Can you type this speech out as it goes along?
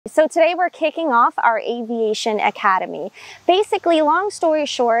So today we're kicking off our Aviation Academy. Basically, long story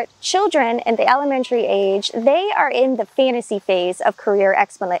short, children in the elementary age, they are in the fantasy phase of career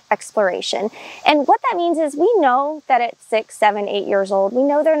exploration. And what that means is we know that at 6, 7, 8 years old, we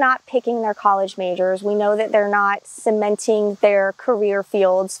know they're not picking their college majors. We know that they're not cementing their career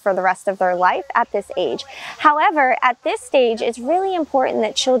fields for the rest of their life at this age. However, at this stage, it's really important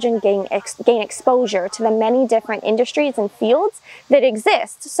that children gain exposure to the many different industries and fields that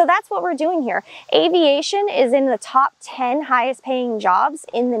exist. So that's what we're doing here. Aviation is in the top 10 highest paying jobs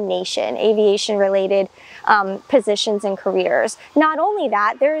in the nation, aviation related positions and careers. Not only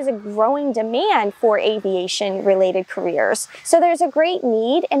that, there is a growing demand for aviation related careers. So there's a great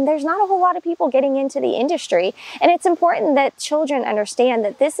need and there's not a whole lot of people getting into the industry. And it's important that children understand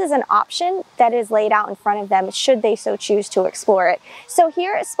that this is an option that is laid out in front of them should they so choose to explore it. So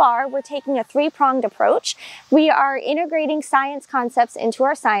here at Sparr, we're taking a three-pronged approach. We are integrating science concepts into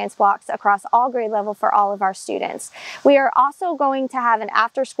our science blocks across all grade level for all of our students. We are also going to have an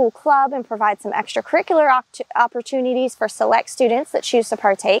after-school club and provide some extracurricular opportunities for select students that choose to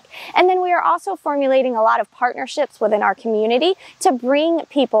partake. And then we are also formulating a lot of partnerships within our community to bring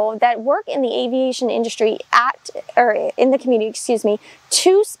people that work in the aviation industry in the community,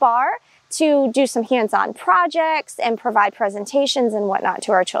 to Sparr to do some hands-on projects and provide presentations and whatnot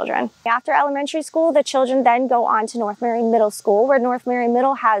to our children. After elementary school, the children then go on to North Marion Middle School, where North Marion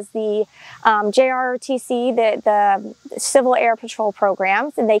Middle has the JROTC, the Civil Air Patrol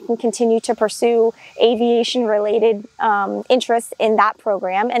programs, and they can continue to pursue aviation-related interests in that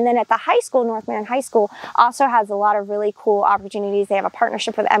program. And then at the high school, North Marion High School also has a lot of really cool opportunities. They have a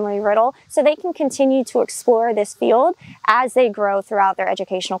partnership with Emory-Riddle, so they can continue to explore this field as they grow throughout their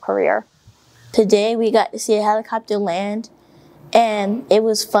educational career. Today we got to see a helicopter land and it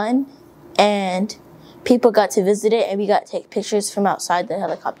was fun and people got to visit it and we got to take pictures from outside the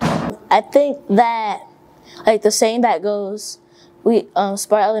helicopter. I think that, like the saying that goes,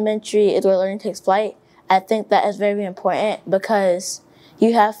 Sparr Elementary is where learning takes flight. I think that is very important because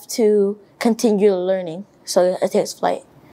you have to continue learning so it takes flight.